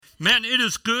Man, it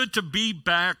is good to be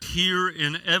back here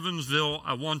in Evansville.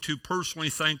 I want to personally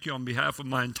thank you on behalf of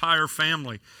my entire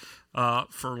family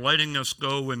for letting us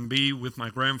go and be with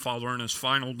my grandfather in his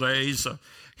final days.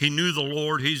 He knew the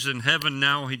Lord. He's in heaven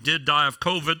now. He did die of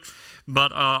COVID,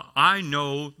 but I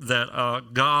know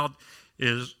that God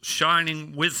is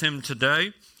shining with him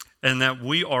today, and that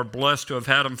we are blessed to have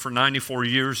had him for 94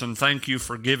 years. And thank you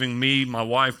for giving me, my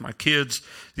wife, my kids,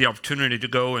 the opportunity to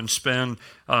go and spend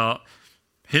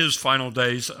his final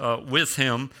days with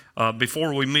him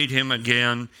before we meet him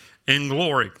again in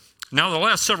glory. Now, the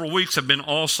last several weeks have been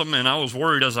awesome, and I was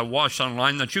worried as I watched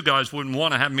online that you guys wouldn't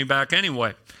want to have me back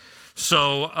anyway.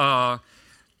 So,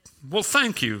 well,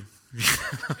 thank you.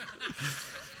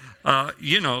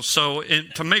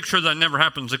 To make sure that never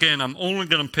happens again, I'm only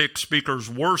going to pick speakers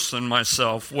worse than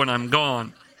myself when I'm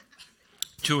gone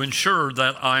to ensure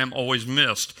that I am always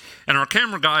missed. And our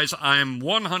camera guys, I am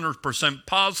 100%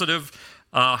 positive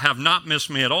have not missed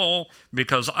me at all,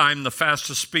 because I'm the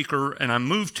fastest speaker and I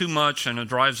move too much and it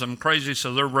drives them crazy,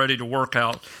 so they're ready to work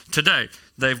out today.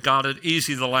 They've got it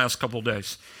easy the last couple of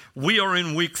days. We are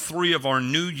in week 3 of our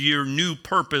New Year, New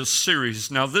Purpose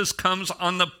series. Now, this comes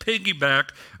on the piggyback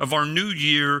of our New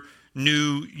Year,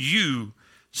 New You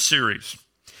series.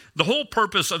 The whole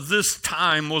purpose of this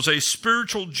time was a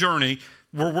spiritual journey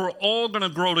where we're all going to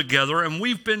grow together, and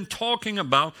we've been talking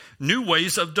about new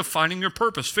ways of defining your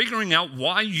purpose, figuring out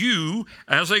why you,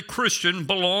 as a Christian,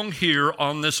 belong here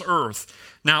on this earth.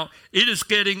 Now, it is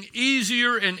getting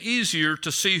easier and easier to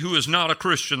see who is not a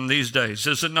Christian these days,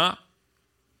 is it not?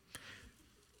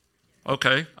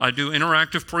 Okay, I do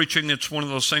interactive preaching. It's one of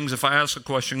those things, if I ask a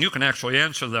question, you can actually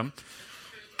answer them.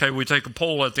 Okay, we take a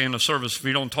poll at the end of service. If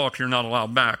you don't talk, you're not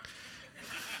allowed back.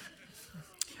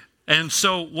 And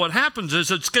so what happens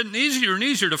is it's getting easier and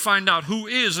easier to find out who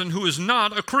is and who is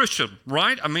not a Christian,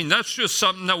 right? I mean, that's just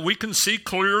something that we can see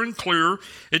clearer and clearer.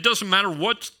 It doesn't matter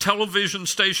what television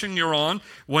station you're on.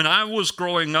 When I was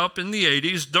growing up in the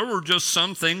 80s, there were just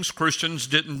some things Christians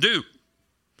didn't do.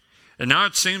 And now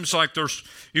it seems like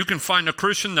you can find a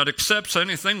Christian that accepts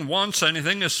anything, wants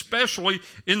anything, especially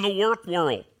in the work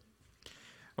world.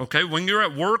 Okay, when you're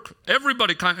at work,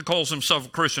 everybody kind of calls himself a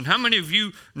Christian. How many of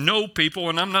you know people,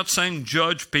 and I'm not saying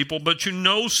judge people, but you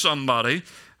know somebody,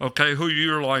 okay, who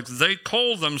you're like, they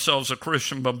call themselves a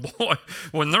Christian, but boy,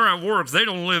 when they're at work, they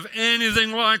don't live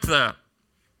anything like that.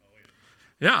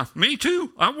 Yeah, me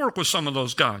too. I work with some of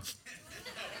those guys.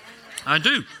 I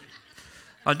do.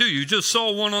 You just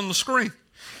saw one on the screen.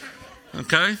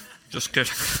 Okay, just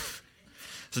kidding.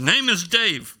 His name is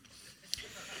Dave.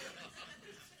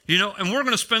 You know, and we're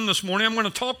going to spend this morning, I'm going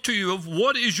to talk to you of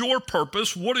what is your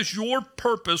purpose? What is your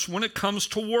purpose when it comes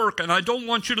to work? And I don't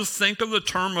want you to think of the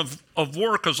term of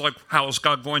work as like, how is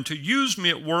God going to use me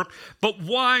at work? But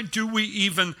why do we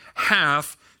even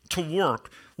have to work?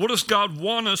 What does God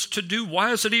want us to do?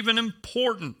 Why is it even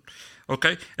important?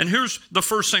 Okay, and here's the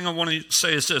first thing I want to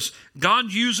say is this.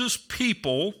 God uses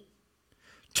people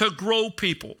to grow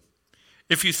people.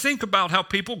 If you think about how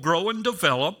people grow and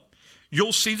develop,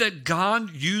 you'll see that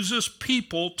God uses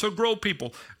people to grow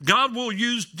people. God will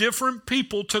use different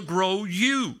people to grow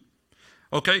you.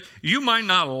 Okay? You might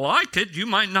not like it. You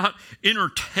might not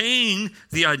entertain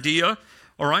the idea.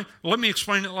 All right? Let me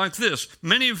explain it like this.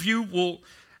 Many of you will,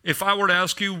 if I were to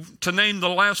ask you to name the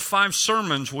last 5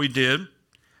 sermons we did,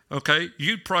 okay,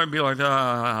 you'd probably be like,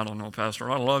 I don't know, Pastor.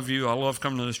 I love you. I love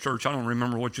coming to this church. I don't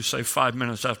remember what you say 5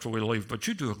 minutes after we leave, but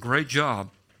you do a great job.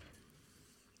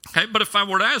 Okay, but if I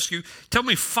were to ask you, tell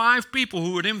me 5 people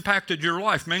who had impacted your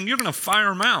life, man, you're going to fire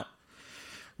them out,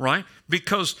 right?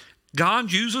 Because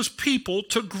God uses people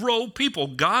to grow people.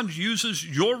 God uses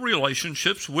your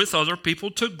relationships with other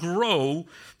people to grow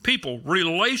people.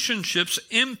 Relationships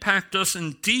impact us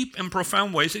in deep and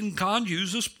profound ways, and God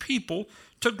uses people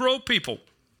to grow people.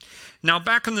 Now,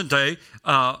 back in the day,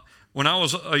 when I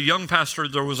was a young pastor,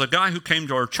 there was a guy who came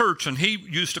to our church, and he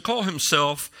used to call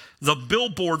himself the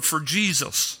billboard for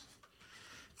Jesus.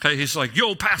 Okay, he's like,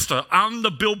 yo, pastor, I'm the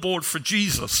billboard for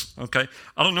Jesus. Okay,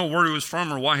 I don't know where he was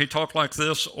from or why he talked like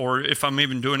this or if I'm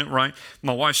even doing it right.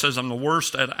 My wife says I'm the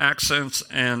worst at accents,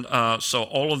 and so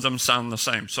all of them sound the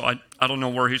same. So I don't know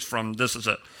where he's from. This is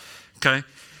it. Okay,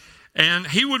 and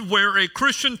he would wear a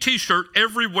Christian t-shirt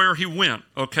everywhere he went.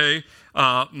 Okay,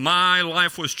 my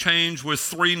life was changed with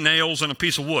 3 nails and a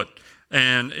piece of wood.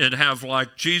 And it'd have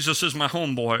like, Jesus is my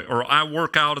homeboy, or I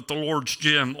work out at the Lord's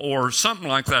gym, or something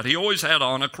like that. He always had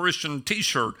on a Christian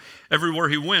t-shirt everywhere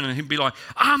he went, and he'd be like,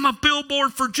 I'm a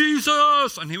billboard for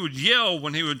Jesus! And he would yell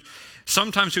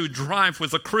sometimes he would drive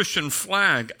with a Christian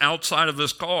flag outside of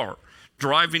his car,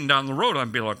 driving down the road.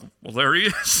 I'd be like, well, there he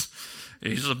is.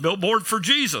 He's a billboard for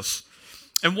Jesus.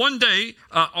 And one day,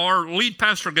 our lead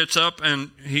pastor gets up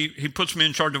and he puts me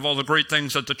in charge of all the great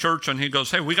things at the church. And he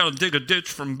goes, hey, we got to dig a ditch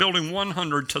from building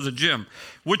 100 to the gym,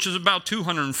 which is about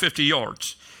 250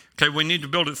 yards. Okay, we need to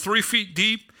build it 3 feet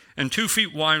deep and 2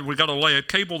 feet wide. We got to lay a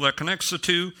cable that connects the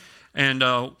two. And,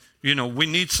 we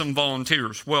need some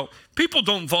volunteers. Well, people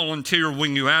don't volunteer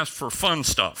when you ask for fun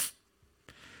stuff.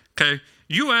 Okay,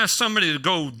 you ask somebody to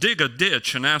go dig a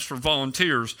ditch and ask for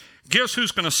volunteers. Guess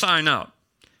who's going to sign up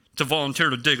to volunteer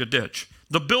to dig a ditch?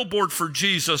 The Billboard for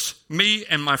Jesus, me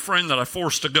and my friend that I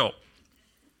forced to go.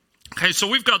 Okay, so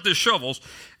we've got these shovels,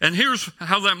 and here's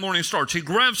how that morning starts. He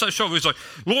grabs that shovel. He's like,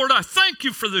 Lord, I thank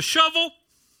you for the shovel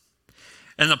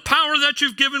and the power that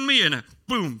you've given me in it.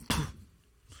 Boom.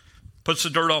 Puts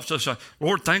the dirt off to the side.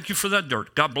 Lord, thank you for that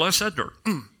dirt. God bless that dirt.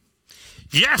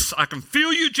 Yes, I can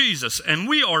feel you, Jesus. And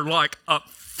we are like a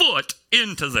foot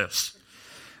into this.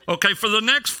 Okay, for the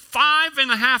next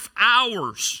 5.5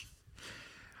 hours,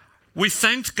 we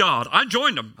thanked God. I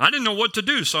joined him. I didn't know what to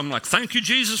do. So I'm like, thank you,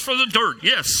 Jesus, for the dirt.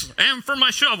 Yes. And for my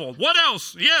shovel. What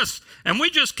else? Yes. And we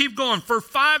just keep going. For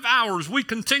 5 hours, we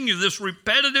continue this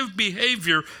repetitive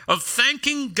behavior of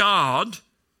thanking God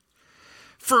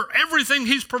for everything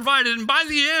he's provided. And by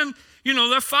the end,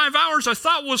 that 5 hours I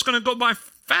thought was going to go by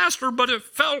faster, but it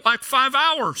felt like 5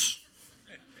 hours.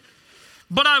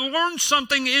 But I learned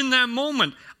something in that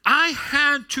moment. I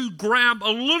had to grab a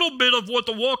little bit of what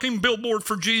the walking billboard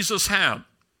for Jesus had.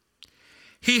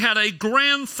 He had a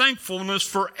grand thankfulness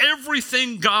for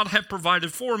everything God had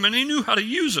provided for him, and he knew how to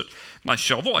use it. My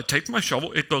shovel, I take my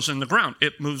shovel, it goes in the ground.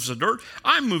 It moves the dirt.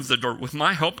 I move the dirt with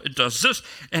my help. It does this.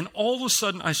 And all of a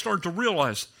sudden, I started to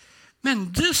realize,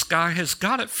 man, this guy has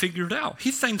got it figured out.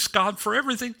 He thanks God for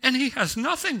everything, and he has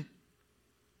nothing.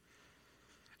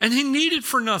 And he needed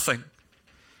for nothing.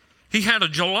 He had a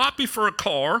jalopy for a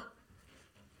car.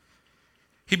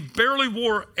 He barely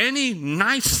wore any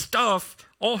nice stuff.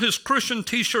 All his Christian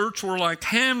t-shirts were like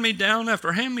hand-me-down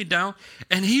after hand-me-down.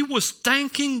 And he was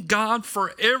thanking God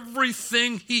for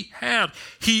everything he had.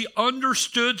 He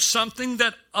understood something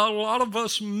that a lot of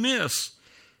us miss,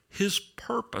 his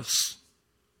purpose.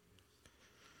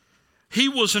 He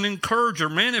was an encourager,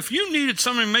 man. If you needed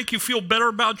something to make you feel better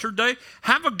about your day,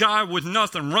 have a guy with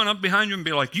nothing run up behind you and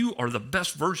be like, you are the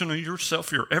best version of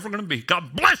yourself you're ever going to be.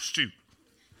 God bless you.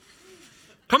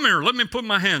 Come here, let me put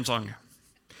my hands on you.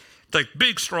 Take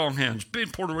big, strong hands.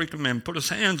 Big Puerto Rican man put his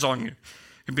hands on you.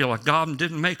 He'd be like, God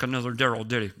didn't make another Daryl,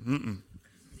 did he? Mm-mm.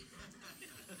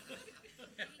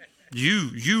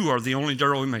 You are the only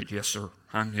Daryl he made. Yes, sir.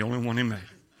 I'm the only one he made.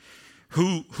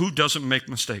 Who doesn't make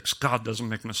mistakes? God doesn't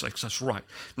make mistakes. That's right.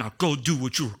 Now go do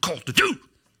what you were called to do.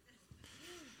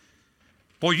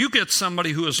 Boy, you get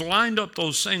somebody who has lined up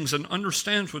those things and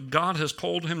understands what God has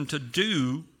called him to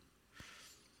do,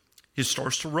 he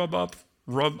starts to rub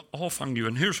off on you.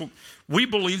 And here's what we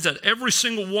believe, that every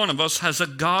single one of us has a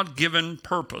God-given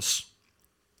purpose.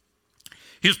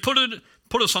 He's put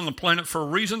us on the planet for a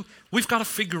reason. We've got to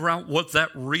figure out what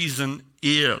that reason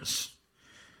is.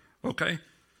 Okay?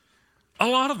 A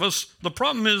lot of us, the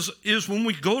problem is when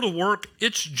we go to work,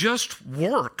 it's just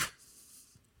work.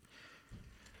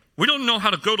 We don't know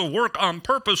how to go to work on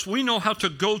purpose. We know how to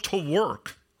go to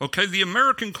work. Okay? The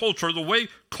American culture, the way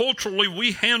culturally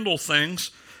we handle things,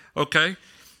 okay,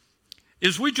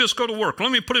 is we just go to work.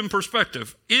 Let me put it in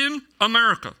perspective. In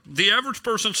America, the average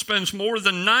person spends more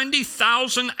than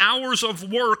 90,000 hours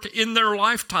of work in their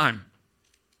lifetime.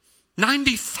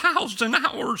 90,000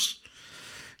 hours.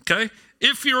 Okay?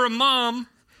 If you're a mom,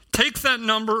 take that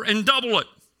number and double it.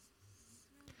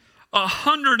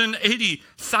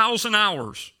 180,000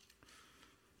 hours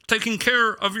taking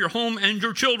care of your home and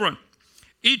your children.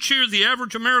 Each year, the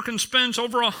average American spends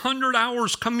over 100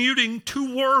 hours commuting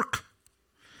to work.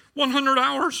 100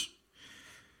 hours.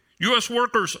 U.S.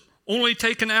 workers only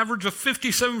take an average of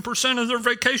 57% of their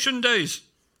vacation days.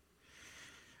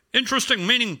 Interesting,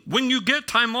 meaning when you get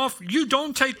time off, you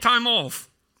don't take time off.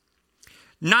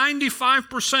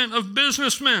 95% of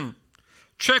businessmen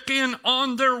check in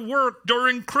on their work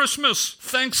during Christmas,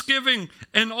 Thanksgiving,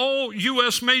 and all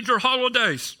U.S. major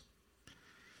holidays.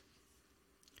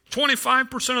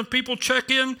 25% of people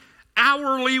check in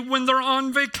hourly when they're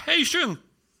on vacation.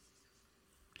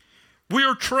 We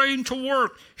are trained to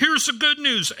work. Here's the good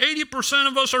news. 80%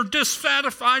 of us are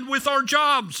dissatisfied with our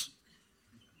jobs.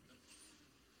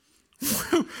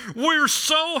 We're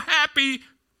so happy.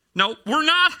 No, we're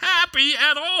not happy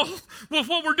at all with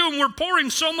what we're doing. We're pouring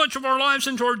so much of our lives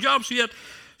into our jobs, yet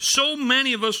so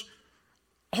many of us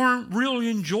aren't really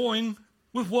enjoying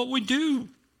with what we do.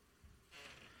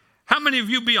 How many of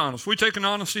you, be honest, we take an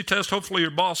honesty test, hopefully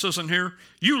your boss isn't here.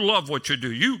 You love what you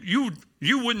do.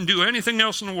 You wouldn't do anything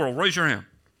else in the world. Raise your hand.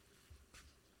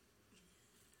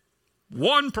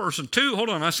 One person, two, hold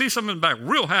on, I see some in the back.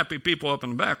 Real happy people up in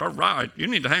the back. All right, you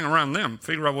need to hang around them,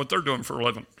 figure out what they're doing for a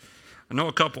living. I know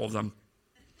a couple of them.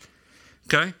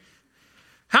 Okay?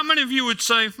 How many of you would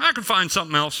say, I could find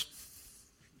something else?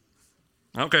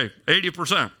 Okay,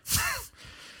 80%.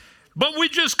 But we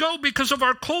just go because of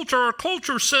our culture. Our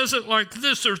culture says it like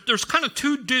this. There's kind of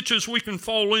two ditches we can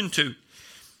fall into.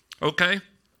 Okay?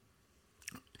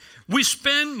 We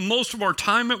spend most of our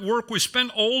time at work. We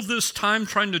spend all this time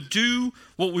trying to do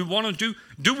what we want to do.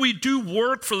 Do we do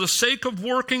work for the sake of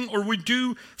working, or we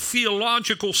do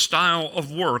theological style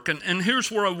of work? And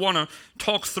here's where I want to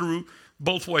talk through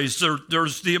both ways.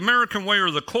 There's the American way or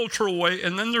the cultural way,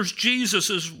 and then there's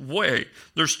Jesus's way.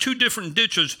 There's two different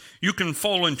ditches you can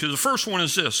fall into. The first one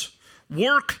is this: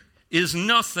 work is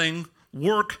nothing.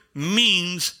 Work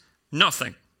means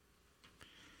nothing.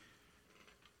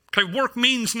 Okay, work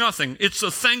means nothing. It's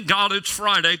a thank God it's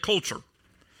Friday culture.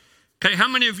 Okay, how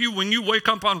many of you, when you wake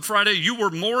up on Friday, you were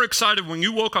more excited when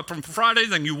you woke up on Friday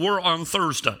than you were on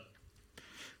Thursday?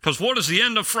 Because what does the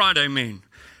end of Friday mean?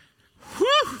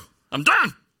 Whew, I'm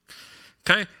done.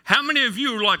 Okay, how many of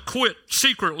you like quit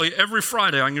secretly every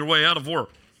Friday on your way out of work?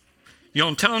 You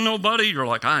don't tell nobody. You're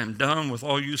like, I am done with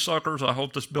all you suckers. I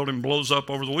hope this building blows up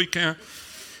over the weekend.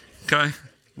 Okay,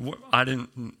 you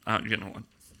know what?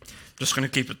 Just going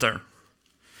to keep it there.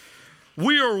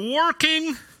 We are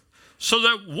working so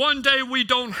that one day we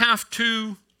don't have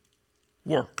to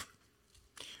work.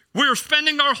 We are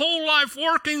spending our whole life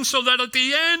working so that at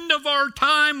the end of our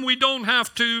time we don't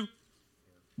have to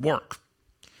work.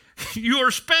 You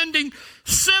are spending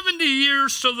 70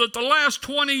 years so that the last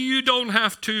 20 you don't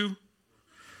have to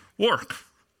work.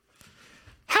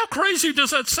 How crazy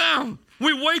does that sound?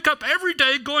 We wake up every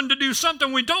day going to do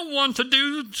something we don't want to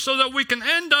do so that we can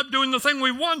end up doing the thing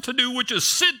we want to do, which is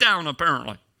sit down,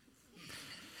 apparently.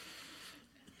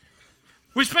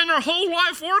 We spend our whole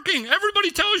life working. Everybody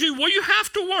tells you, well, you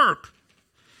have to work.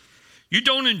 You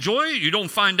don't enjoy it. You don't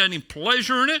find any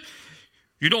pleasure in it.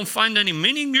 You don't find any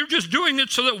meaning. You're just doing it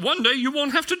so that one day you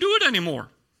won't have to do it anymore.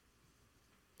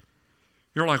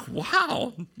 You're like,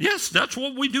 wow, yes, that's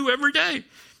what we do every day.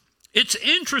 It's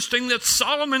interesting that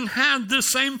Solomon had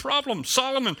this same problem.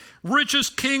 Solomon,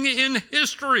 richest king in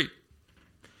history.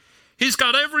 He's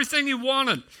got everything he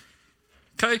wanted.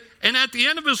 Okay? And at the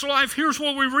end of his life, here's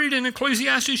what we read in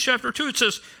Ecclesiastes chapter 2. It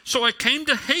says, so I came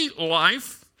to hate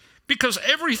life because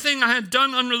everything I had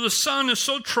done under the sun is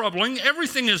so troubling.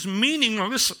 Everything is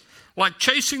meaningless, like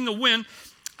chasing the wind.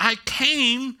 I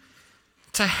came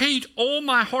to hate all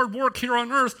my hard work here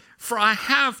on earth, for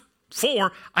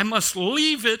I must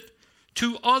leave it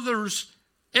to others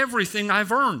everything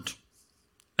I've earned.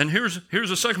 And here's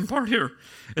the second part here.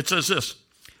 It says this: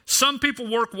 some people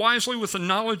work wisely with the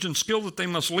knowledge and skill that they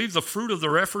must leave the fruit of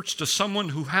their efforts to someone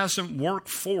who hasn't worked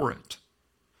for it.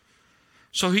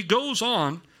 So he goes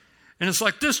on, and it's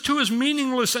like this too is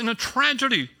meaningless and a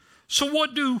tragedy. So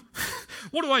what do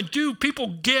I do?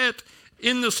 People get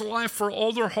in this life for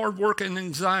all their hard work and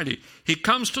anxiety. He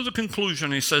comes to the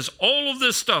conclusion, he says, all of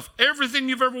this stuff, everything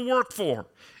you've ever worked for,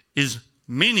 is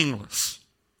meaningless.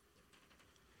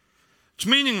 It's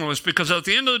meaningless because at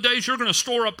the end of the day, you're going to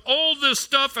store up all this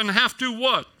stuff and have to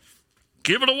what?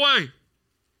 Give it away.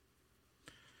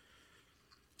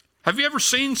 Have you ever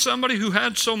seen somebody who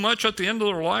had so much at the end of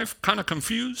their life kind of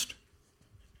confused?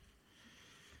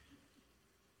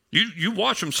 You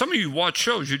watch them. Some of you watch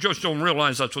shows. You just don't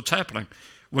realize that's what's happening.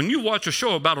 When you watch a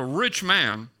show about a rich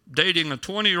man dating a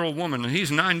 20-year-old woman and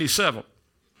he's 97,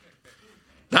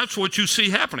 that's what you see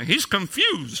happening. He's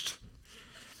confused.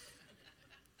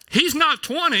 He's not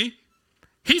 20.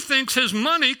 He thinks his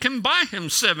money can buy him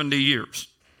 70 years.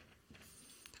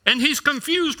 And he's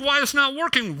confused why it's not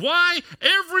working. Why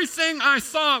everything I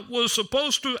thought was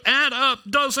supposed to add up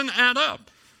doesn't add up.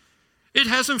 It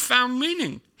hasn't found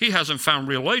meaning. He hasn't found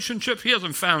relationship. He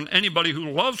hasn't found anybody who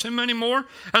loves him anymore.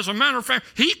 As a matter of fact,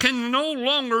 he can no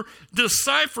longer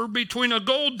decipher between a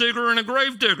gold digger and a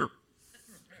grave digger.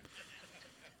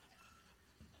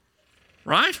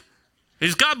 Right?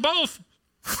 He's got both.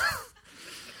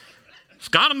 He's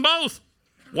got them both.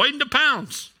 Waiting to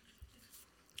pounce.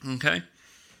 Okay?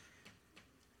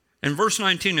 In verse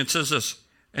 19 it says this: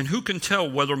 and who can tell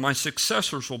whether my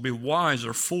successors will be wise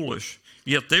or foolish?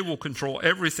 Yet they will control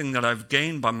everything that I've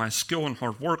gained by my skill and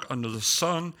hard work under the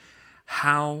sun.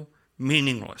 How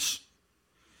meaningless.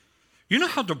 You know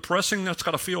how depressing that's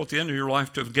got to feel at the end of your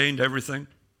life to have gained everything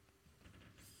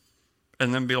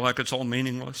and then be like it's all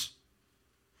meaningless?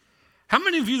 How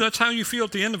many of you, that's how you feel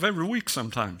at the end of every week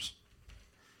sometimes?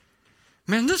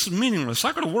 Man, this is meaningless.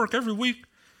 I got to work every week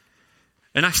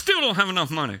and I still don't have enough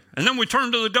money. And then we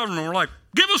turn to the government and we're like,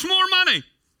 give us more money.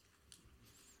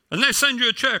 and they send you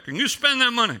a check, and you spend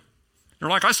that money. You're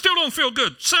like, I still don't feel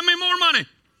good. Send me more money.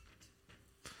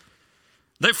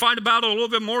 They fight about it a little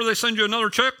bit more. They send you another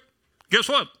check. Guess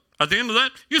what? At the end of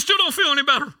that, you still don't feel any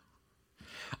better.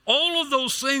 All of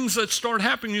those things that start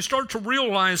happening, you start to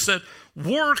realize that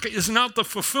work is not the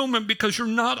fulfillment because you're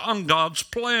not on God's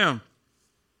plan.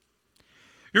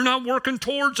 You're not working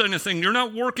towards anything. You're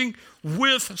not working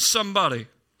with somebody.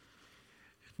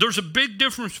 There's a big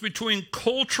difference between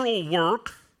cultural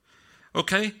work,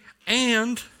 okay,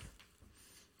 and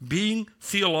being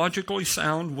theologically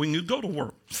sound when you go to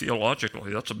work.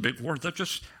 Theologically, that's a big word.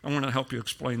 I'm going to help you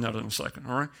explain that in a second,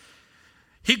 all right?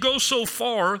 He goes so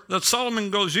far that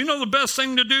Solomon goes, you know the best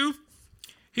thing to do?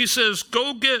 He says,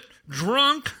 go get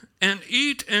drunk and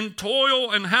eat and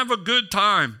toil and have a good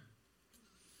time.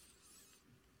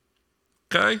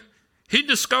 Okay? He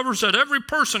discovers that every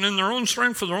person in their own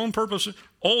strength for their own purposes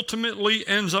ultimately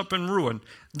ends up in ruin.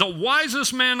 The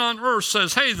wisest man on earth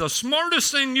says, hey, the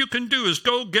smartest thing you can do is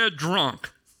go get drunk.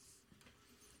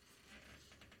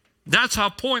 That's how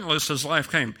pointless his life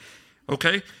came.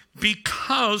 Okay?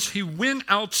 Because he went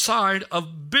outside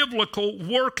of biblical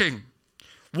working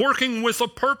with a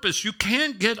purpose. You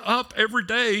can't get up every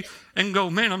day and go,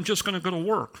 man, I'm just going to go to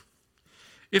work.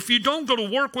 If you don't go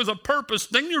to work with a purpose,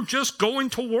 then you're just going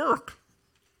to work.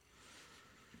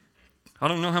 I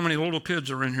don't know how many little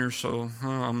kids are in here, so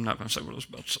I'm not going to say what I was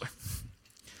about to say.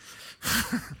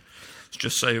 Let's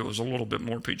just say it was a little bit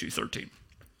more PG-13.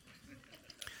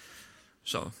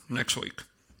 So, next week.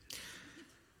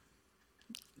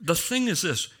 The thing is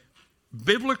this,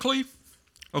 biblically,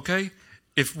 okay,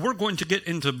 if we're going to get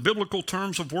into biblical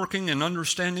terms of working and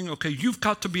understanding, okay, you've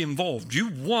got to be involved. You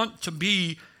want to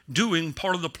be doing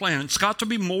part of the plan. It's got to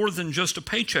be more than just a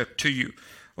paycheck to you,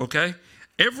 okay?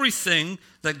 Everything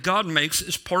that God makes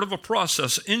is part of a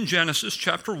process. In Genesis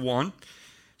chapter 1, it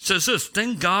says this,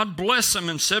 then God blessed them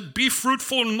and said, be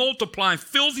fruitful and multiply,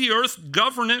 fill the earth,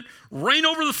 govern it, reign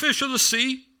over the fish of the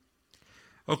sea,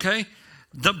 okay?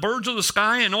 The birds of the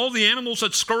sky and all the animals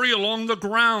that scurry along the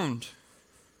ground.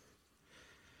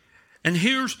 And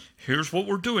here's what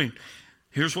we're doing.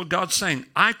 Here's what God's saying.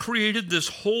 I created this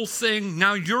whole thing.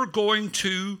 Now you're going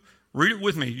to, read it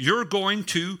with me, you're going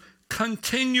to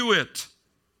continue it.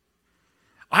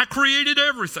 I created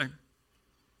everything.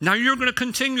 Now you're going to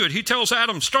continue it. He tells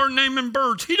Adam, start naming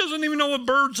birds. He doesn't even know what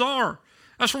birds are.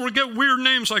 That's where we get weird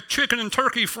names like chicken and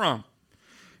turkey from.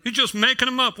 He's just making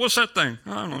them up. What's that thing?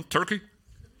 I don't know, turkey.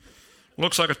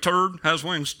 Looks like a turd, has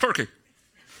wings. Turkey.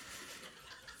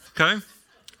 Okay?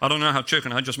 I don't know how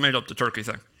chicken, I just made up the turkey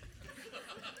thing.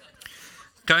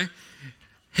 Okay?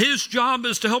 His job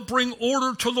is to help bring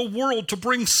order to the world, to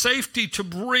bring safety, to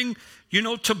bring,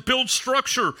 to build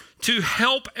structure, to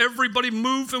help everybody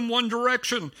move in one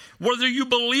direction. Whether you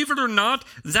believe it or not,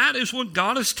 that is what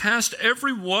God has tasked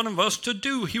every one of us to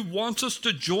do. He wants us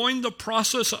to join the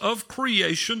process of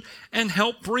creation and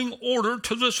help bring order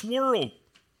to this world.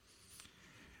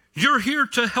 You're here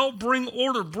to help bring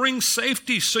order, bring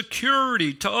safety,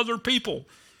 security to other people.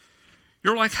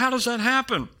 You're like, how does that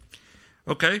happen?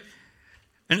 Okay?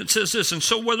 And it says this, and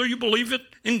so whether you believe it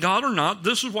in God or not,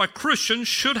 this is why Christians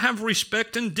should have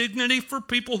respect and dignity for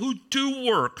people who do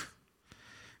work.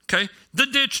 Okay? The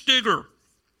ditch digger.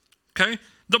 Okay?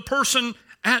 The person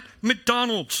at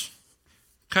McDonald's.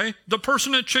 Okay? The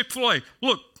person at Chick-fil-A.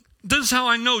 Look, this is how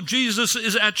I know Jesus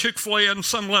is at Chick-fil-A on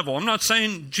some level. I'm not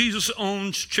saying Jesus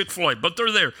owns Chick-fil-A, but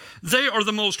they're there. They are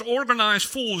the most organized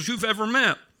fools you've ever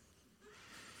met.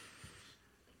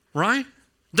 Right?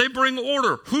 They bring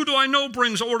order. Who do I know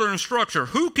brings order and structure?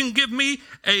 Who can give me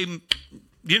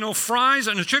fries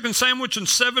and a chicken sandwich in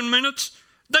 7 minutes?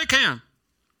 They can.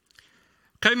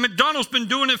 Okay, McDonald's been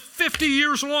doing it 50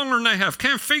 years longer than they have.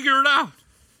 Can't figure it out.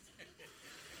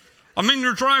 I'm in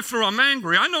your drive-thru, I'm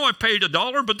angry. I know I paid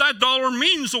 $1, but that dollar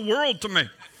means the world to me.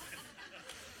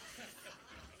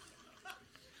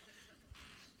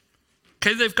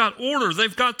 Okay, they've got order,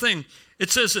 they've got things. It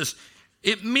says this,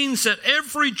 it means that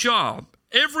every job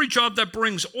that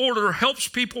brings order, helps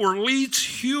people or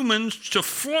leads humans to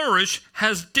flourish,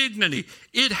 has dignity.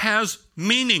 It has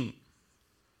meaning.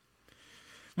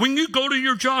 When you go to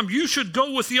your job, you should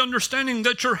go with the understanding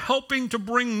that you're helping to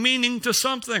bring meaning to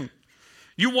something.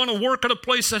 You want to work at a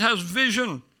place that has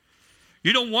vision.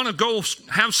 You don't want to go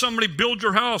have somebody build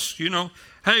your house,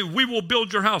 Hey, we will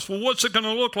build your house. Well, what's it going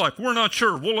to look like? We're not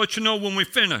sure. We'll let you know when we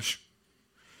finish.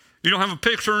 You don't have a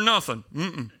picture or nothing.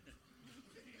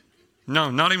 No,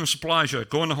 not even supplies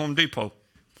yet. Go into Home Depot.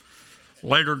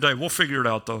 Later day. We'll figure it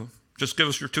out, though. Just give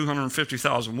us your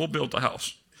 $250,000. We'll build the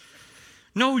house.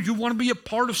 No, you want to be a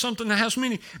part of something that has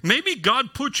meaning. Maybe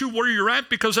God put you where you're at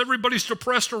because everybody's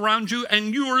depressed around you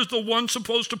and you are the one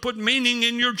supposed to put meaning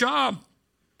in your job.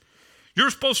 You're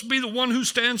supposed to be the one who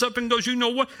stands up and goes, you know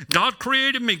what? God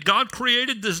created me. God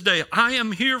created this day. I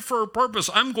am here for a purpose.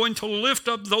 I'm going to lift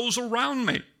up those around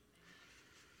me.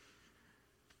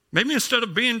 Maybe instead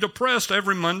of being depressed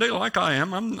every Monday like I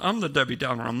am, I'm the Debbie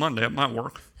Downer on Monday at my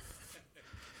work.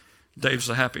 Dave's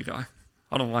the happy guy.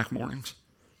 I don't like mornings.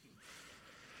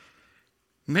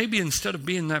 Maybe instead of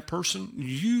being that person,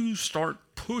 you start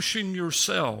pushing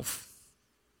yourself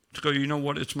to go, you know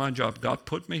what, it's my job. God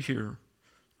put me here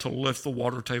to lift the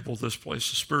water table of this place,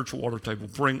 the spiritual water table.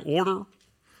 Bring order,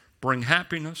 bring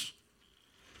happiness,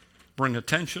 bring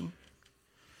attention.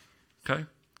 Okay?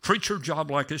 Treat your job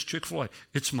like it's Chick-fil-A.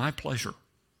 It's my pleasure.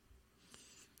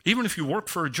 Even if you work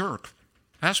for a jerk,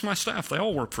 ask my staff, they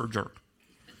all work for a jerk.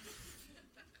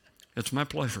 It's my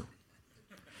pleasure.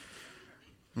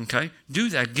 Okay? Do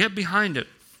that. Get behind it.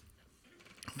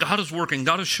 God is working.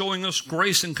 God is showing us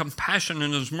grace and compassion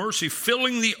and His mercy,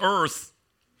 filling the earth.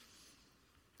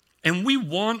 And we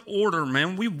want order,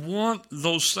 man. We want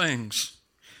those things.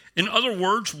 In other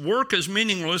words, work is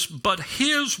meaningless, but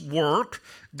His work,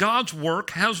 God's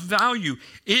work, has value.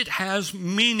 It has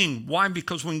meaning. Why?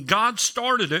 Because when God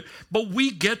started it, but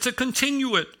we get to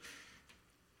continue it.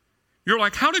 You're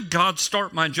like, how did God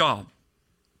start my job?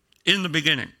 In the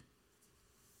beginning.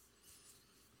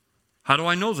 How do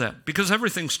I know that? Because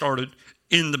everything started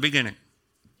in the beginning.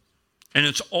 And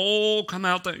it's all come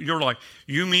out that you're like,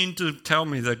 you mean to tell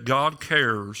me that God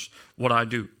cares what I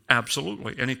do?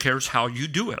 Absolutely. And He cares how you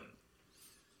do it.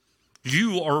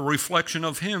 You are a reflection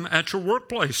of Him at your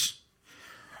workplace.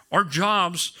 Our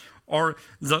jobs are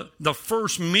the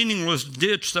first meaningless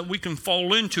ditch that we can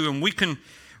fall into, and we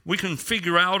can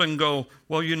figure out and go,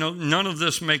 well, you know, none of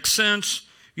this makes sense.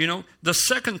 You know, the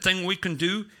second thing we can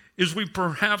do is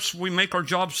we make our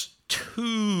jobs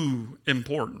too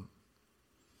important.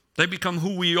 They become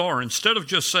who we are. Instead of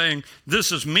just saying,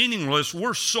 this is meaningless,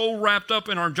 we're so wrapped up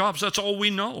in our jobs, that's all we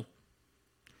know.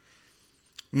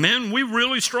 Men, we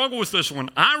really struggle with this one.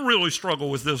 I really struggle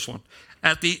with this one.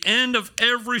 At the end of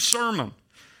every sermon,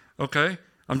 okay,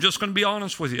 I'm just going to be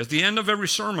honest with you. At the end of every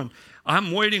sermon,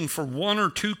 I'm waiting for one or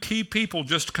two key people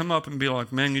just to come up and be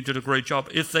like, man, you did a great job.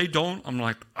 If they don't, I'm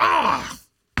like, I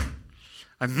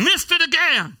missed it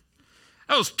again.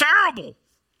 That was terrible.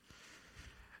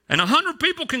 And 100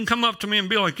 people can come up to me and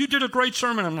be like, you did a great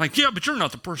sermon. I'm like, yeah, but you're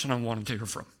not the person I wanted to hear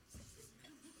from.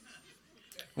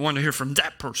 I wanted to hear from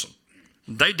that person.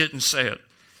 They didn't say it.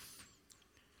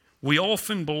 We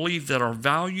often believe that our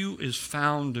value is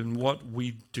found in what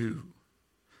we do.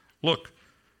 Look,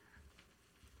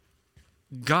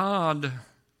 God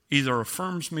either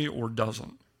affirms me or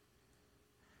doesn't.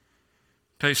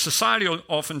 Okay, society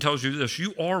often tells you this,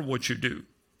 you are what you do.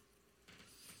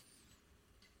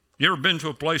 You ever been to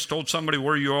a place, told somebody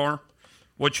where you are,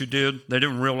 what you did, they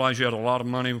didn't realize you had a lot of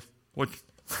money?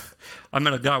 I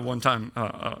met a guy one time,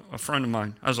 a friend of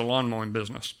mine, has a lawn mowing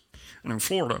business. And in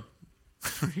Florida,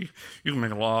 you can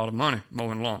make a lot of money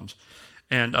mowing lawns.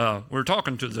 And we were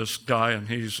talking to this guy, and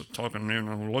he's talking, you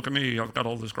know, look at me, I've got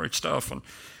all this great stuff. And,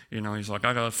 you know, he's like,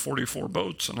 I got 44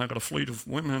 boats, and I got a fleet of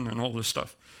women and all this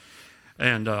stuff.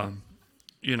 And,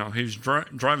 you know, he's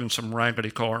driving some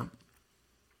raggedy car.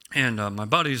 And my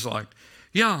buddy's like,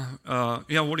 yeah,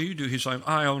 what do you do? He's like,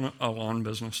 I own a lawn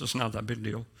business. It's not that big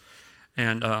deal.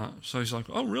 And so he's like,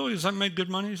 oh, really? Does that make good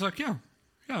money? He's like, yeah,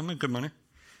 I make good money.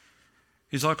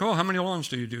 He's like, oh, how many lawns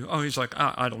do you do? Oh, he's like,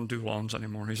 I don't do lawns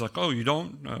anymore. He's like, oh, you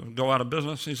don't go out of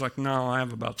business? He's like, no, I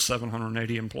have about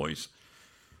 780 employees.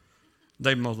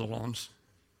 They mow the lawns.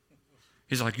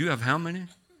 He's like, you have how many?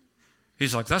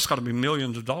 He's like, that's got to be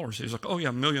millions of dollars. He's like, oh,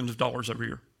 yeah, millions of dollars every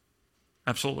year.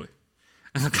 Absolutely.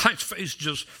 And the guy's face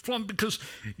just plumped because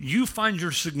you find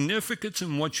your significance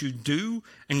in what you do,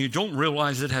 and you don't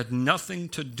realize it had nothing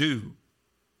to do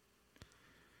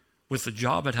with the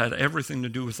job. It had everything to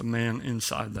do with the man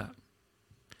inside that.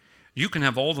 You can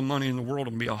have all the money in the world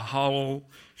and be a hollow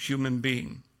human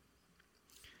being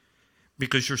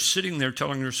because you're sitting there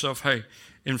telling yourself, hey,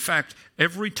 in fact,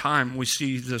 every time we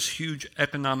see this huge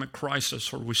economic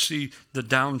crisis or we see the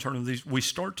downturn of these, we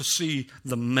start to see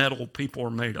the metal people are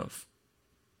made of.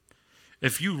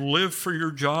 If you live for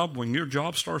your job, when your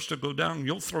job starts to go down,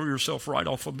 you'll throw yourself right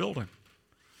off a building.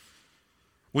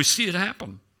 We see it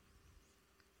happen.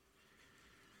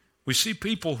 We see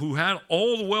people who had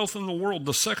all the wealth in the world,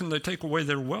 the second they take away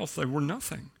their wealth, they were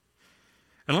nothing.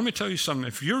 And let me tell you something,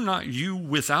 if you're not you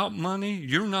without money,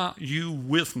 you're not you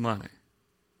with money.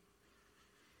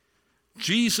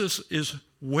 Jesus is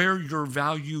where your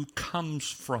value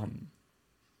comes from.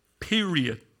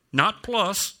 Period. Not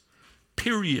plus.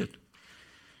 Period.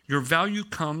 Your value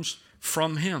comes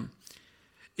from him.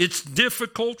 It's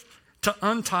difficult to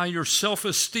untie your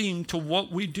self-esteem to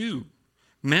what we do.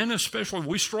 Men especially,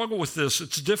 we struggle with this.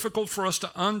 It's difficult for us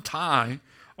to untie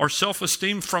our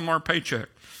self-esteem from our paycheck.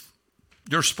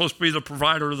 You're supposed to be the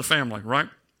provider of the family, right?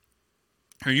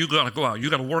 Or you got to go out. You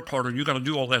got to work harder. You got to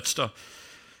do all that stuff.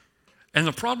 And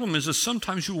the problem is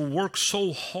sometimes you will work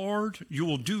so hard, you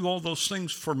will do all those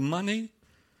things for money,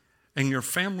 and your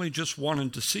family just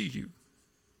wanted to see you.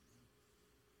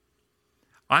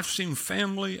 I've seen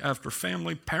family after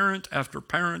family, parent after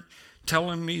parent,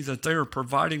 telling me that they are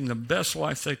providing the best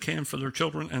life they can for their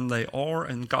children, and they are,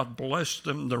 and God bless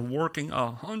them. They're working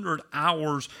 100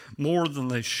 hours more than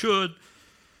they should.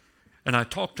 And I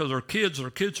talk to their kids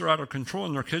are out of control,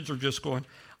 and their kids are just going,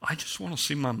 I just want to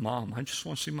see my mom. I just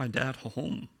want to see my dad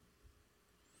home.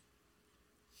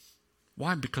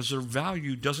 Why? Because their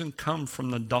value doesn't come from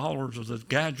the dollars or the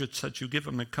gadgets that you give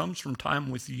them. It comes from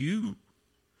time with you.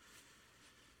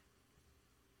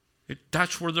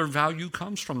 That's where their value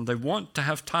comes from. They want to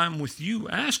have time with you.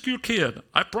 Ask your kid.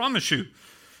 I promise you.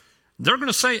 They're going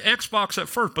to say Xbox at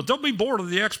first, but they'll be bored of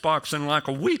the Xbox in like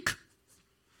a week.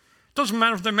 Doesn't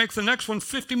matter if they make the next one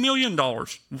 $50 million.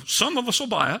 Some of us will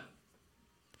buy it.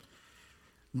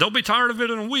 They'll be tired of it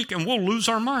in a week, and we'll lose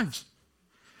our minds.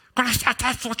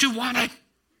 That's what you wanted.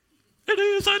 It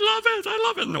is. I love it. I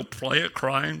love it. And they'll play it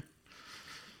crying.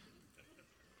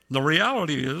 The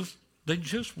reality is, they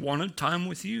just wanted time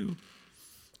with you.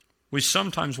 We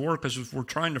sometimes work as if we're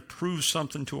trying to prove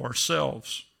something to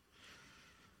ourselves,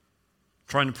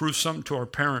 trying to prove something to our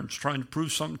parents, trying to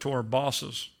prove something to our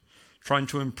bosses, trying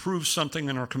to improve something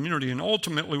in our community, and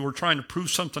ultimately we're trying to prove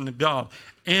something to God.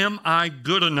 Am I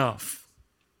good enough?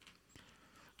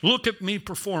 Look at me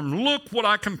perform. Look what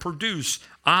I can produce.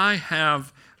 I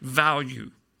have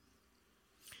value.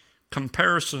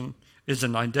 Comparison is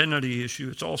an identity issue.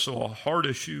 It's also a heart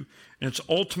issue. And it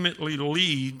ultimately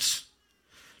leads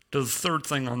to the third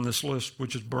thing on this list,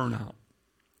 which is burnout.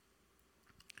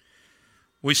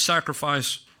 We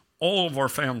sacrifice all of our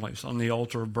families on the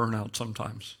altar of burnout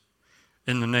sometimes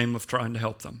in the name of trying to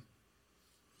help them.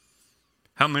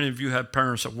 How many of you have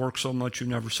parents that work so much you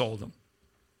never saw them?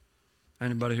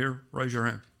 Anybody here? Raise your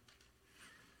hand.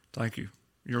 Thank you.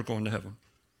 You're going to heaven.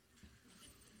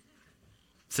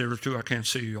 Theater 2, I can't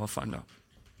see you. I'll find out.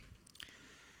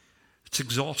 It's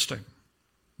exhausting.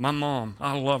 My mom,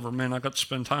 I love her, man. I got to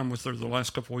spend time with her the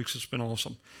last couple of weeks. It's been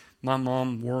awesome. My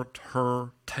mom worked her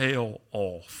tail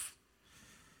off.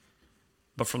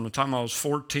 But from the time I was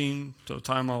 14 to the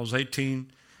time I was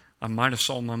 18, I might have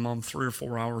saw my mom 3 or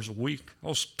 4 hours a week. That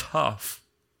was tough.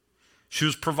 She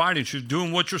was providing. She was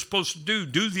doing what you're supposed to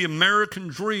do the American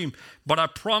dream. But I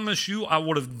promise you, I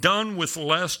would have done with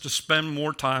less to spend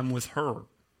more time with her.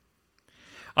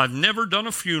 I've never done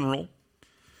a funeral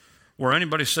where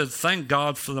anybody said, thank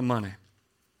God for the money.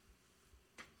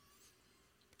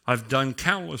 I've done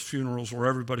countless funerals where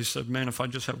everybody said, man, if I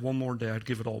just had one more day, I'd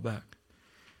give it all back.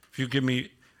 If you give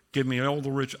me all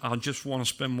the rich, I just want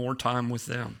to spend more time with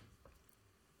them.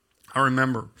 I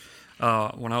remember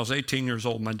when I was 18 years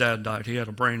old, my dad died. He had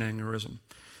a brain aneurysm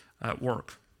at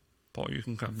work. Paul, you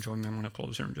can come join me. I'm going to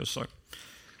close here in just a second.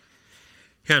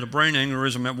 He had a brain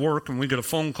aneurysm at work, and we get a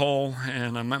phone call,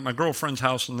 and I'm at my girlfriend's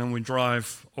house, and then we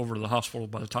drive over to the hospital.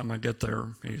 By the time I get there,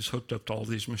 he's hooked up to all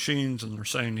these machines, and they're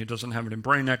saying he doesn't have any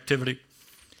brain activity.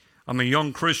 I'm a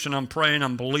young Christian. I'm praying.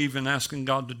 I'm believing, asking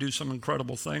God to do some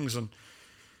incredible things. And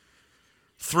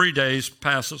 3 days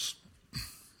passes,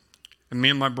 and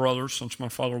me and my brother, since my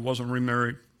father wasn't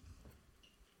remarried,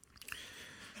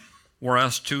 were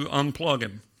asked to unplug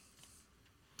him.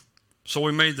 So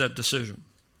we made that decision.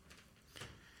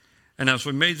 And as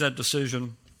we made that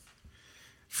decision,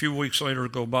 a few weeks later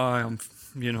go by,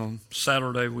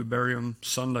 Saturday we bury him,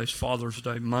 Sunday's Father's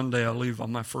Day, Monday I leave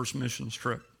on my first missions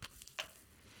trip.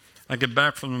 I get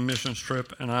back from the missions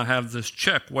trip and I have this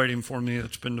check waiting for me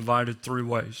that's been divided 3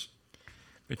 ways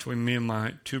between me and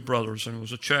my 2 brothers. And it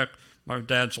was a check, my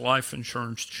dad's life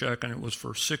insurance check, and it was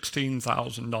for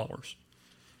 $16,000.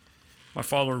 My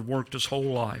father had worked his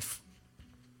whole life,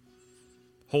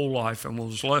 and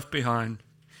was left behind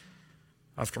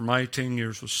after my 18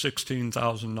 years was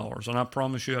 $16,000. And I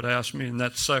promise you, had asked me in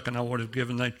that second, I would have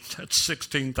given that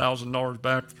 $16,000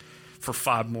 back for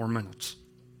 5 more minutes.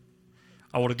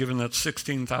 I would have given that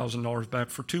 $16,000 back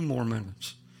for 2 more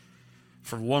minutes.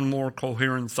 For 1 more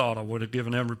coherent thought, I would have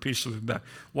given every piece of it back.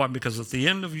 Why? Because at the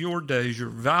end of your days, your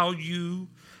value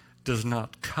does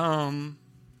not come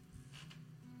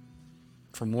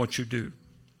from what you do.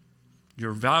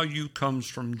 Your value comes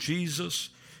from Jesus.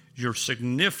 Your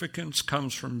significance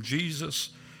comes from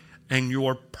Jesus, and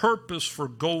your purpose for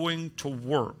going to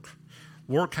work.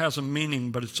 Work has a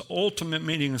meaning, but its ultimate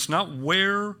meaning is not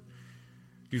where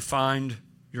you find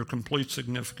your complete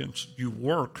significance. You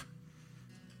work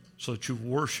so that you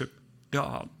worship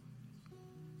God.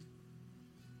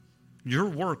 Your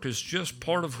work is just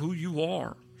part of who you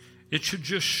are. It should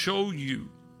just show you,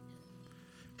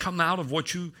 come out of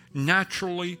what you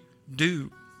naturally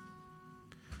do.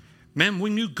 Man,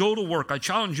 when you go to work, I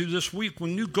challenge you this week,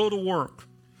 when you go to work,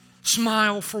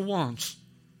 smile for once.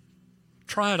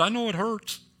 Try it. I know it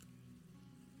hurts.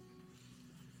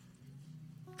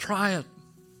 Try it.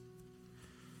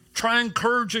 Try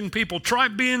encouraging people. Try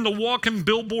being the walking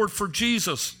billboard for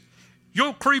Jesus.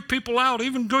 You'll creep people out,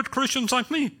 even good Christians like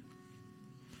me.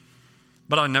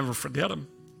 But I never forget them.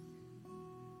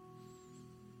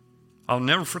 I'll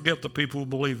never forget the people who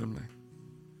believe in me.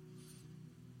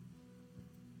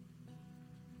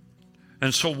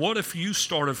 And so what if you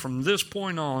started from this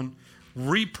point on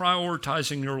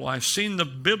reprioritizing your life, seeing the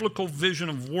biblical vision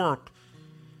of work,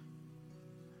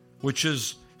 which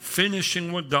is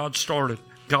finishing what God started.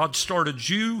 God started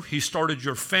you, He started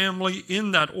your family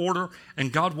in that order,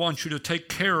 and God wants you to take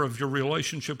care of your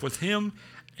relationship with Him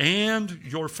and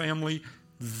your family,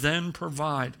 then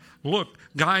provide. Look,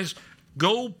 guys,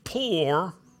 go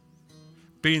poor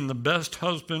being the best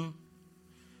husband,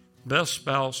 best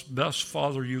spouse, best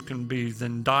father you can be,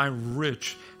 than die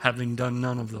rich having done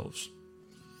none of those.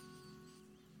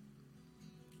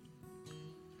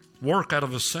 Work out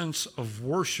of a sense of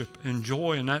worship and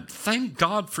joy in that. Thank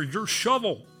God for your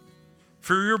shovel,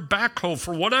 for your backhoe,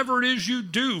 for whatever it is you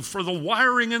do, for the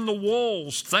wiring in the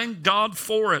walls. Thank God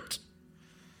for it.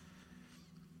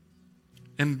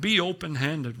 And be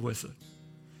open-handed with it.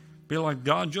 Be like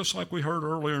God, just like we heard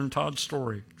earlier in Todd's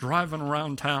story, driving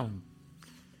around town.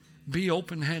 Be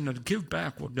open-handed. Give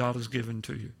back what God has given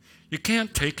to you. You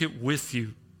can't take it with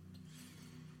you.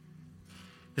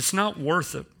 It's not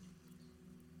worth it.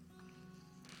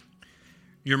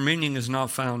 Your meaning is not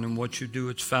found in what you do.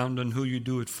 It's found in who you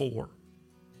do it for.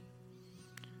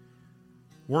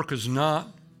 Work is not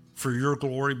for your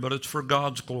glory, but it's for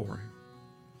God's glory.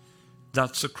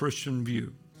 That's the Christian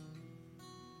view.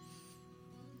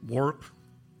 Work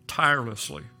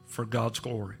tirelessly for God's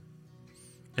glory.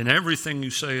 In everything you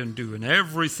say and do, in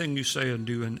everything you say and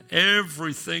do, in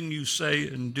everything you say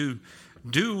and do,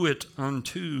 do it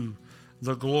unto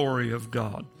the glory of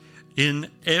God.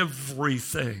 In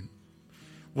everything.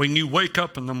 When you wake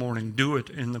up in the morning, do it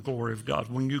in the glory of God.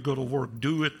 When you go to work,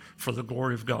 do it for the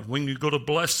glory of God. When you go to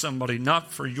bless somebody,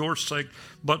 not for your sake,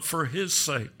 but for His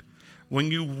sake. When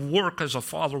you work as a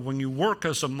father, when you work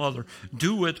as a mother,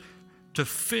 do it to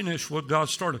finish what God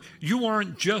started. You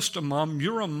aren't just a mom.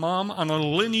 You're a mom on a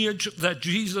lineage that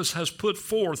Jesus has put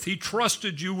forth. He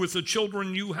trusted you with the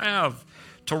children you have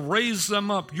to raise them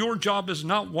up. Your job is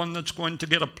not one that's going to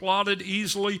get applauded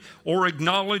easily or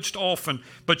acknowledged often,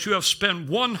 but you have spent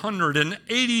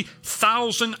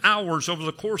 180,000 hours over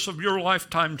the course of your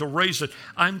lifetime to raise it.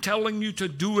 I'm telling you to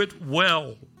do it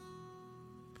well.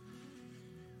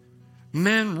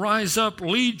 Men, rise up,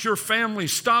 lead your family,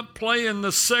 stop playing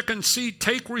the second seat,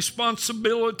 take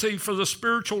responsibility for the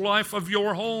spiritual life of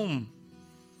your home.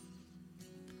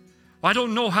 I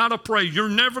don't know how to pray. You're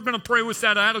never going to pray with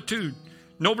that attitude.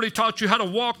 Nobody taught you how to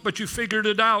walk, but you figured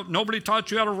it out. Nobody taught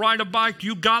you how to ride a bike.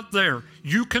 You got there.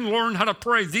 You can learn how to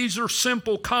pray. These are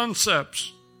simple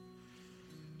concepts.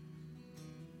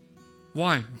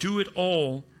 Why? Do it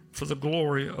all for the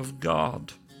glory of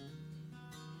God.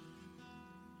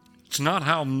 It's not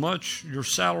how much your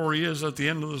salary is at the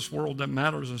end of this world that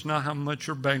matters. It's not how much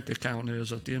your bank account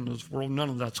is at the end of this world. None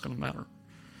of that's going to matter.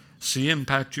 It's the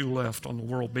impact you left on the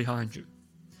world behind you.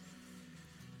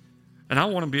 And I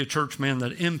want to be a church man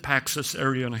that impacts this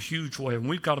area in a huge way. And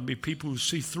we've got to be people who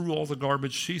see through all the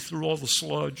garbage, see through all the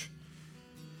sludge.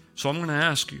 So I'm going to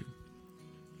ask you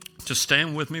to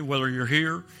stand with me, whether you're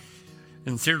here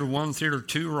in Theater 1, Theater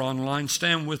 2, or online.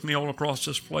 Stand with me all across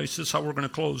this place. This is how we're going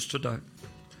to close today.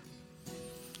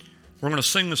 We're going to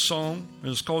sing a song.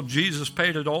 It's called Jesus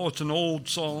Paid It All. It's an old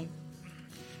song.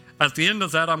 At the end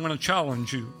of that, I'm going to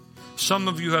challenge you. Some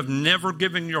of you have never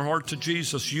given your heart to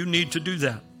Jesus. You need to do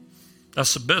that.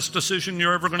 That's the best decision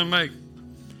you're ever going to make.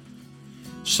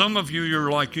 Some of you, you're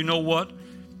like, you know what?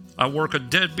 I work a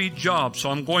deadbeat job,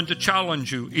 so I'm going to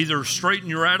challenge you. Either straighten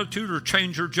your attitude or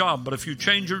change your job. But if you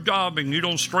change your job and you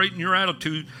don't straighten your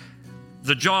attitude,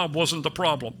 the job wasn't the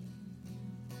problem.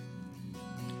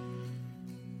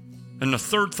 And the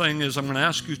third thing is I'm going to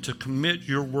ask you to commit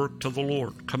your work to the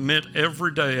Lord. Commit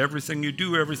every day, everything you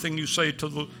do, everything you say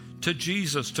to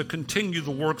Jesus, to continue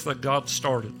the work that God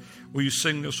started. Will you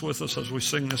sing this with us as we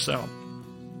sing this out?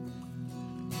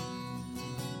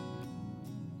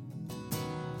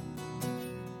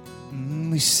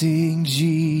 We sing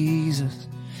Jesus,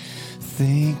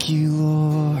 thank you,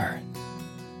 Lord.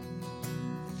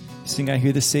 Sing, I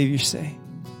hear the Savior say.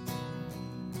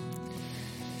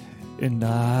 And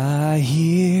I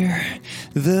hear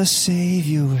the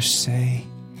Savior say,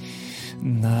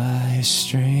 thy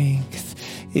strength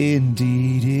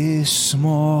indeed is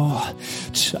small.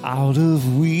 Child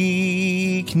of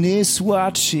weakness,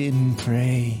 watch and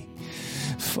pray.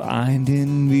 Find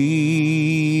in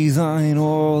me thine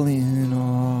all in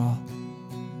all.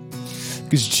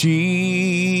 'Cause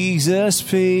Jesus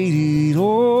paid it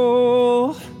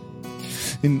all,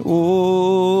 and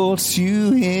all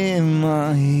to him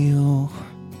I owe.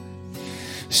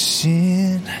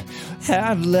 Sin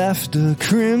had left a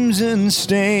crimson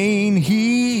stain,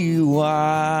 he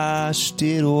washed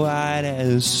it white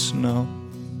as snow.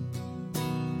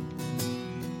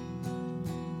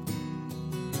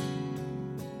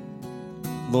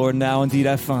 Lord, now indeed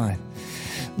I find.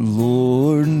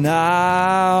 Lord,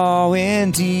 now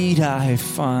indeed I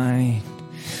find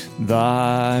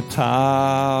thy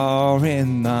power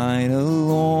and thine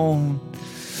alone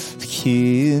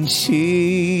can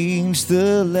change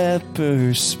the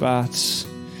leper's spots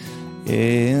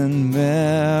and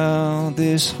melt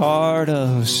this heart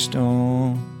of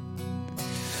stone.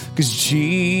 'Cause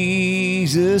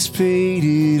Jesus paid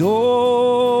it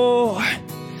all,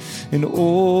 and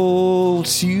all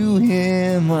to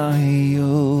him I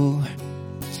owe.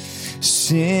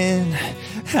 Sin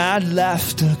had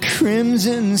left a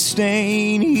crimson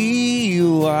stain, he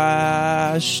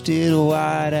washed it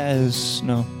white as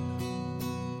snow.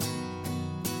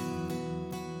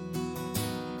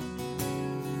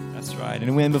 That's right.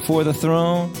 And when before the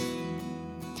throne,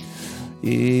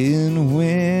 and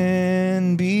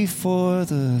when before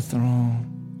the throne,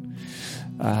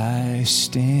 I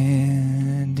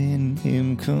stand in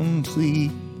him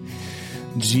complete.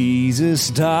 Jesus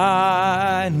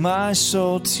died my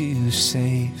soul to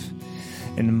save,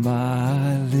 and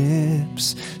my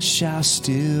lips shall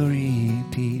still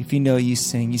repeat. If you know, you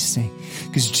sing, you sing.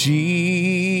 'Cause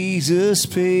Jesus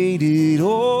paid it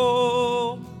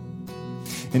all,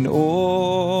 and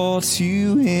all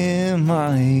to him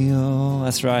I owe.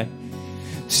 That's right.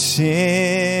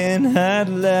 Sin had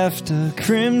left a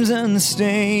crimson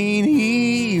stain,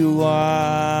 he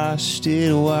washed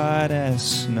it white as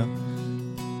snow.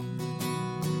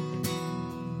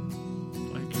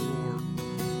 Thank you, Lord.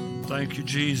 Thank you,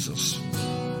 Jesus.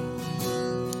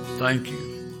 Thank you.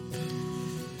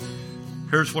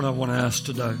 Here's what I want to ask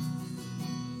today.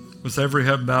 With every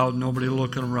head bowed, nobody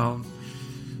looking around.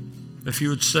 If you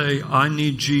would say, I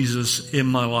need Jesus in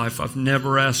my life. I've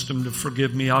never asked him to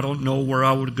forgive me. I don't know where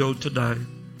I would go today.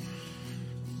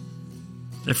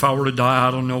 If I were to die, I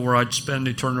don't know where I'd spend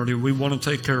eternity. We want to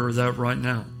take care of that right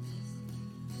now.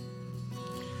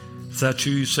 If that's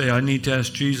you say, I need to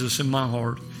ask Jesus in my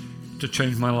heart to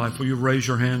change my life. Will you raise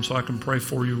your hand so I can pray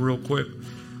for you real quick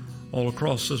all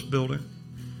across this building?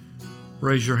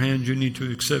 Raise your hand. You need to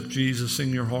accept Jesus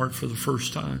in your heart for the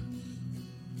first time.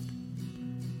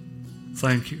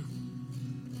 Thank you.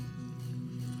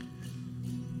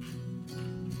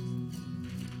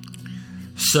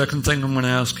 Second thing I'm going to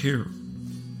ask here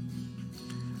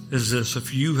is this.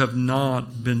 If you have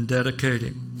not been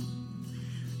dedicating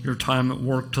your time at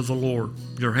work to the Lord,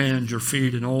 your hands, your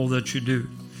feet, and all that you do,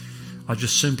 I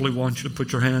just simply want you to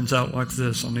put your hands out like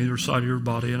this on either side of your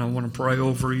body, and I want to pray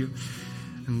over you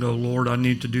and go, Lord, I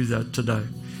need to do that today.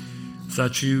 If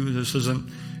that's you, this isn't,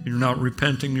 you're not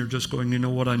repenting, you're just going, you know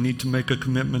what, I need to make a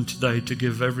commitment today to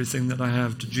give everything that I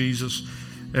have to Jesus,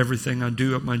 everything I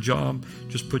do at my job.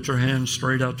 Just put your hands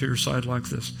straight out to your side like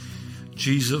this.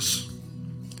 Jesus,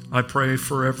 I pray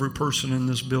for every person in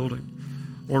this building.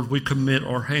 Lord, we commit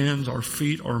our hands, our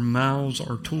feet, our mouths,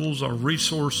 our tools, our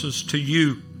resources to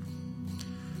you.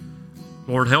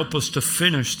 Lord, help us to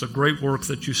finish the great work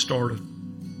that you started.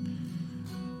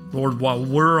 Lord, while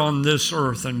we're on this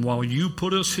earth and while you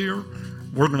put us here,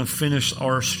 we're going to finish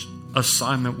our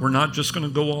assignment. We're not just going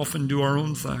to go off and do our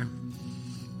own thing.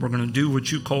 We're going to do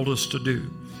what you called us to do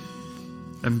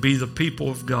and be the people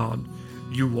of God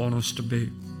you want us to be.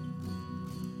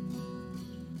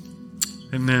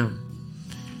 Amen.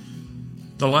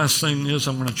 The last thing is,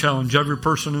 I'm going to challenge every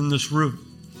person in this room.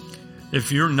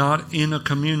 If you're not in a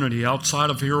community outside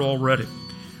of here already,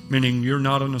 meaning you're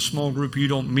not in a small group, you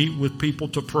don't meet with people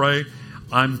to pray,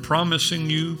 I'm promising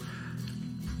you,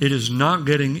 it is not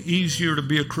getting easier to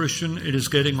be a Christian, it is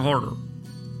getting harder.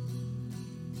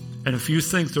 And if you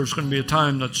think there's going to be a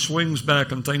time that swings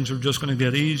back and things are just going to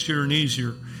get easier and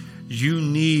easier, You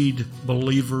need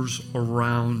believers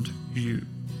around you.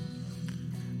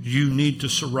 You need to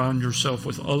surround yourself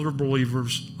with other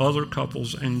believers, other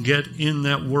couples, and get in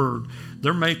that Word.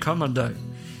 There may come a day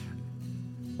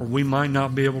where we might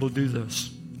not be able to do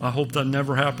this. I hope that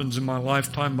never happens in my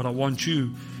lifetime, but I want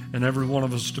you and every one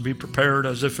of us to be prepared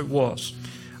as if it was.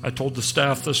 I told the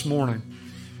staff this morning,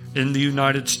 in the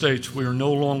United States, we are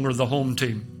no longer the home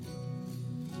team.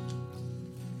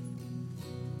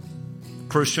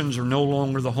 Christians are no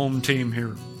longer the home team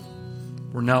here.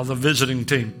 We're now the visiting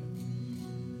team.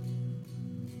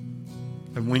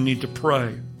 And we need to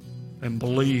pray and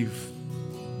believe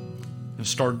and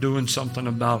start doing something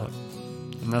about it.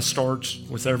 And that starts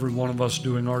with every one of us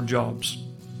doing our jobs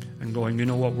and going, you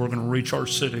know what, we're going to reach our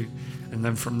city. And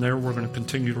then from there, we're going to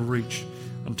continue to reach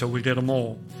until we get them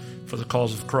all for the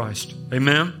cause of Christ.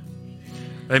 Amen?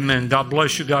 Amen. God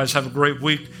bless you guys. Have a great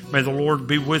week. May the Lord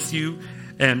be with you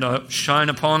and shine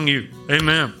upon you.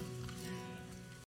 Amen.